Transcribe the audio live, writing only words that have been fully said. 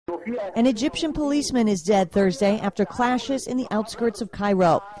An Egyptian policeman is dead Thursday after clashes in the outskirts of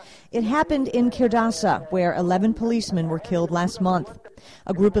Cairo. It happened in Kirdassa, where 11 policemen were killed last month.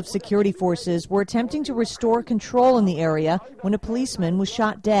 A group of security forces were attempting to restore control in the area when a policeman was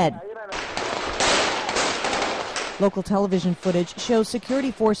shot dead. Local television footage shows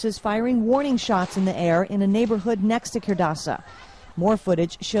security forces firing warning shots in the air in a neighborhood next to Kirdassa. More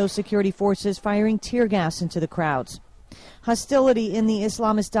footage shows security forces firing tear gas into the crowds. Hostility in the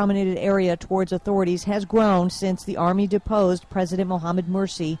Islamist-dominated area towards authorities has grown since the army deposed President Mohamed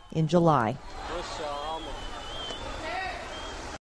Morsi in July.